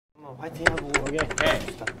화이팅하고. 오케이.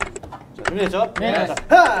 좋다. 자, 준비됐죠? 네. 자,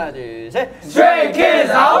 하나, 둘, 셋. Stray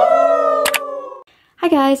Kids out! Hi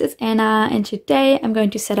guys, it's Anna and today I'm going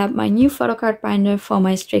to set up my new photocard binder for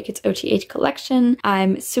my Stray Kids ot8 collection.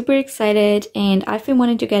 I'm super excited and I've been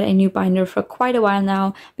wanting to get a new binder for quite a while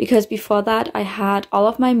now because before that I had all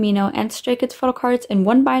of my Mino and Stray Kids photocards in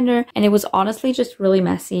one binder and it was honestly just really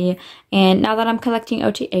messy. And now that I'm collecting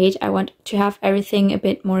ot8, I want to have everything a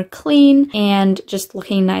bit more clean and just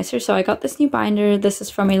looking nicer. So I got this new binder. This is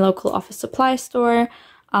from a local office supply store.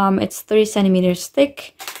 It's 3 centimeters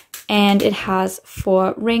thick. And it has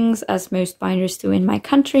 4 rings, as most binders do in my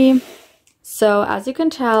country. So as you can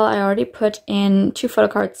tell, I already put in 2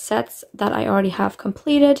 photocard sets that I already have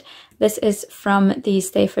completed. This is from the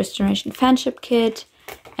Stay First Generation Fanship Kit.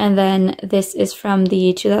 And then this is from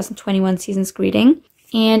the 2021 Season's Greeting.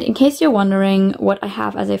 And in case you're wondering what I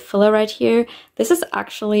have as a filler right here, this is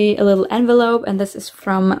actually a little envelope and this is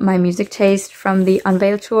from my music taste from the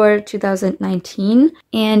Unveil Tour 2019.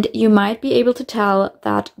 And you might be able to tell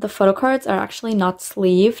that the photocards are actually not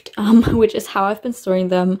sleeved, which is how I've been storing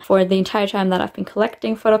them for the entire time that I've been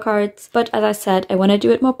collecting photocards. But as I said, I want to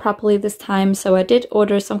do it more properly this time, so I did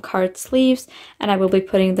order some card sleeves and I will be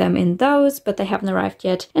putting them in those, but they haven't arrived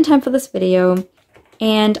yet in time for this video.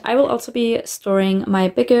 And I will also be storing my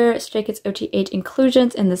bigger Stray Kids ot8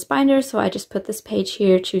 inclusions in this binder, so I just put this page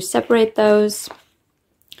here to separate those.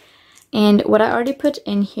 And what I already put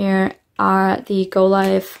in here are the Go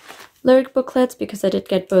Live lyric booklets, because I did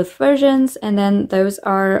get both versions, and then those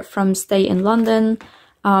are from Stay in London.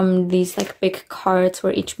 These like big cards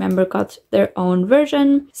where each member got their own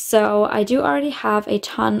version. So I do already have a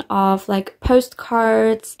ton of like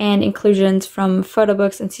postcards and inclusions from photo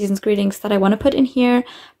books and Season's Greetings that I want to put in here,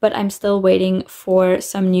 but I'm still waiting for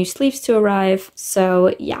some new sleeves to arrive.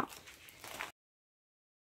 So yeah.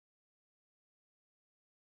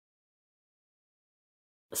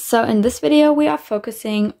 So in this video we are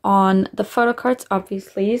focusing on the photo cards,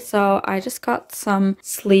 obviously. So I just got some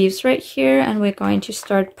sleeves right here and we're going to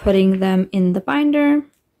start putting them in the binder.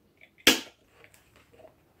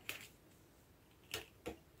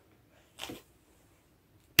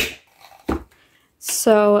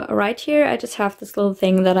 So right here I just have this little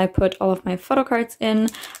thing that I put all of my photo cards in.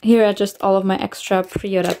 Here are just all of my extra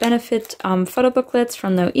pre-order benefit photo booklets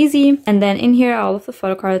from No Easy. And then in here are all of the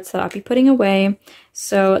photo cards that I'll be putting away.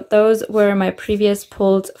 So those were my previous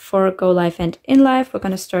pulls for Go Live and In Life. We're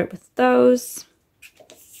going to start with those.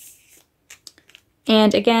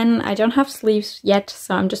 And again, I don't have sleeves yet,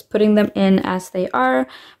 so I'm just putting them in as they are,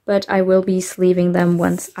 but I will be sleeving them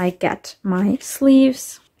once I get my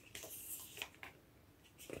sleeves.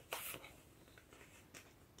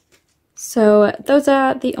 So those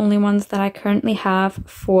are the only ones that I currently have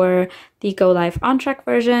for the Go Live On Track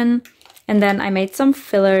version. And then I made some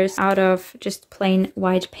fillers out of just plain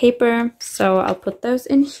white paper. So I'll put those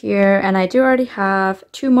in here. And I do already have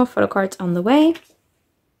 2 more photo cards on the way.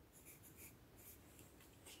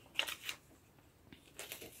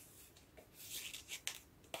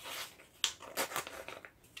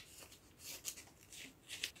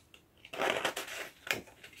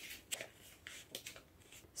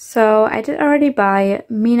 So I did already buy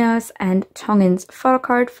Mina's and Tongin's photo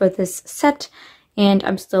card for this set, and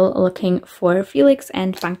I'm still looking for Felix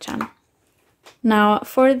and Bangchan. Now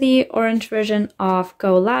for the orange version of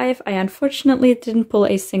Go Live, I unfortunately didn't pull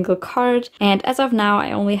a single card, and as of now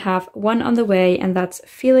I only have one on the way, and that's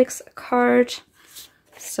Felix card.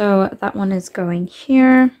 So that one is going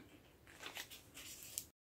here.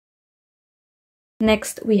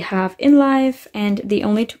 Next we have In Life, and the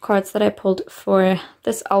only 2 cards that I pulled for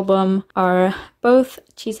this album are both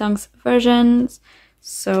Jisung's versions.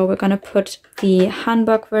 So we're gonna put the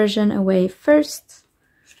Hanbok version away first.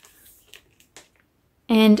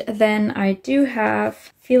 And then I do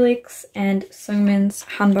have Felix and Seungmin's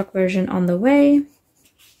Hanbok version on the way.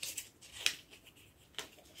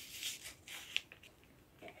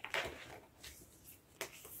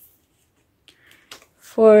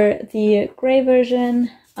 For the gray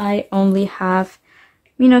version, I only have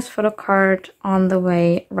Mino's photo card on the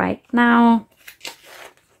way right now.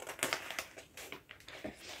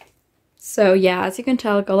 So yeah, as you can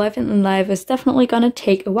tell, Go Live and In Live is definitely gonna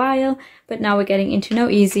take a while, but now we're getting into No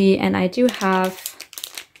Easy, and I do have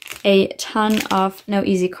a ton of No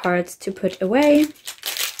Easy cards to put away.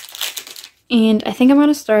 And I think I'm going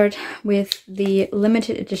to start with the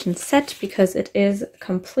limited edition set because it is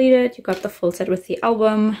completed. You got the full set with the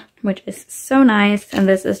album, which is so nice. And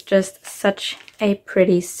this is just such a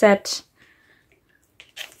pretty set.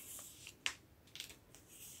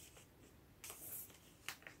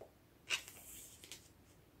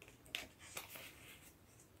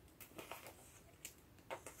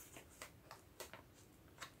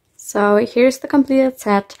 So here's the completed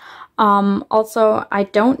set. Also, I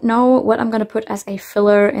don't know what I'm going to put as a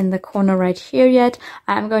filler in the corner right here yet.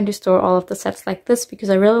 I'm going to store all of the sets like this because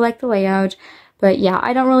I really like the layout. But yeah,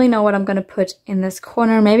 I don't really know what I'm going to put in this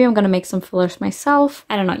corner. Maybe I'm going to make some fillers myself.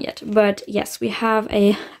 I don't know yet. But yes, we have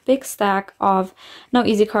a big stack of No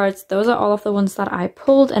Easy cards. Those are all of the ones that I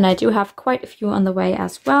pulled, and I do have quite a few on the way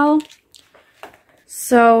as well.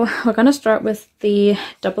 So we're going to start with the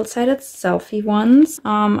double-sided selfie ones.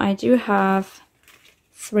 I do have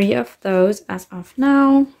 3 of those as of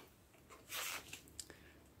now.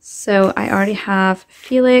 So I already have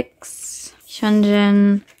Felix,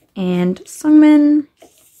 Hyunjin, and Sungmin.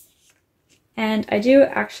 And I do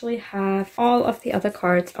actually have all of the other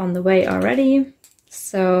cards on the way already.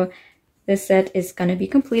 So this set is going to be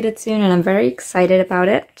completed soon and I'm very excited about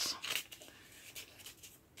it.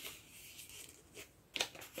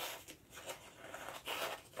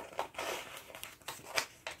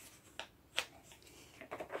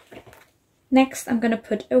 Next, I'm going to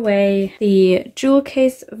put away the jewel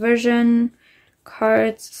case version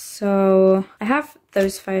cards. So I have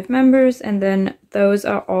those 5 members, and then those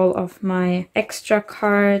are all of my extra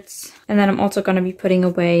cards. And then I'm also going to be putting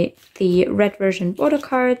away the red version border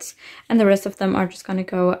cards, and the rest of them are just going to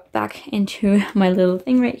go back into my little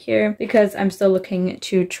thing right here because I'm still looking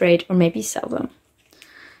to trade or maybe sell them.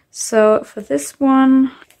 So for this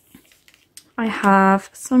one, I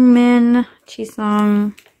have Sungmin,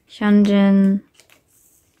 Jisung, Hyunjin,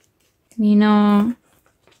 Mino,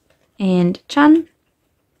 and Chan.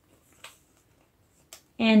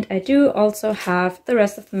 And I do also have the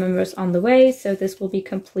rest of the members on the way, so this will be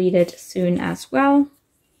completed soon as well.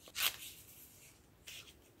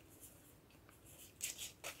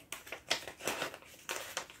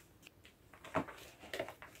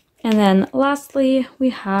 And then lastly, we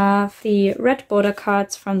have the red border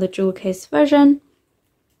cards from the jewel case version.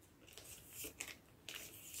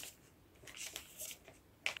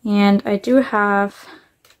 And I do have,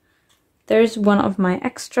 there's one of my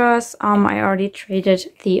extras. I already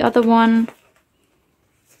traded the other one.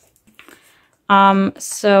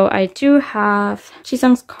 So I do have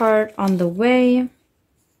Jisung's card on the way.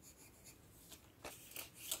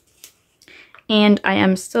 And I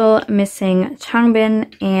am still missing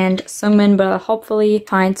Changbin and Sungmin, but I'll hopefully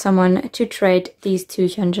find someone to trade these 2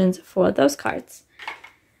 Hyunjins for those cards.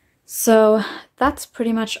 So that's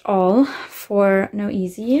pretty much all for No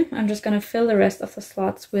Easy. I'm just gonna fill the rest of the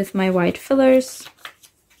slots with my white fillers.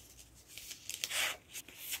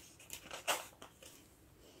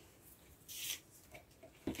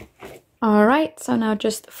 Alright, so now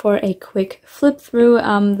just for a quick flip through,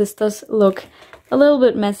 this does look a little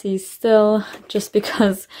bit messy still, just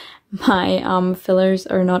because my fillers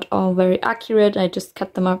are not all very accurate. I just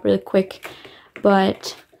cut them up really quick,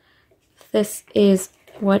 but this is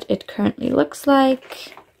what it currently looks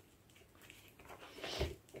like.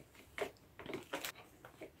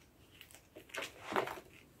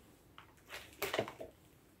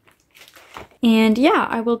 And yeah,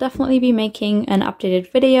 I will definitely be making an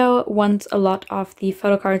updated video once a lot of the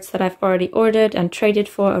photo cards that I've already ordered and traded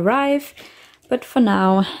for arrive. But for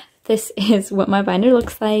now, this is what my binder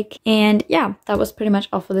looks like. And yeah, that was pretty much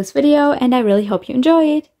all for this video, and I really hope you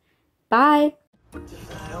enjoyed. Bye!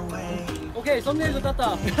 오케이 썸네일도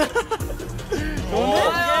땄다.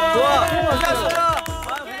 좋아.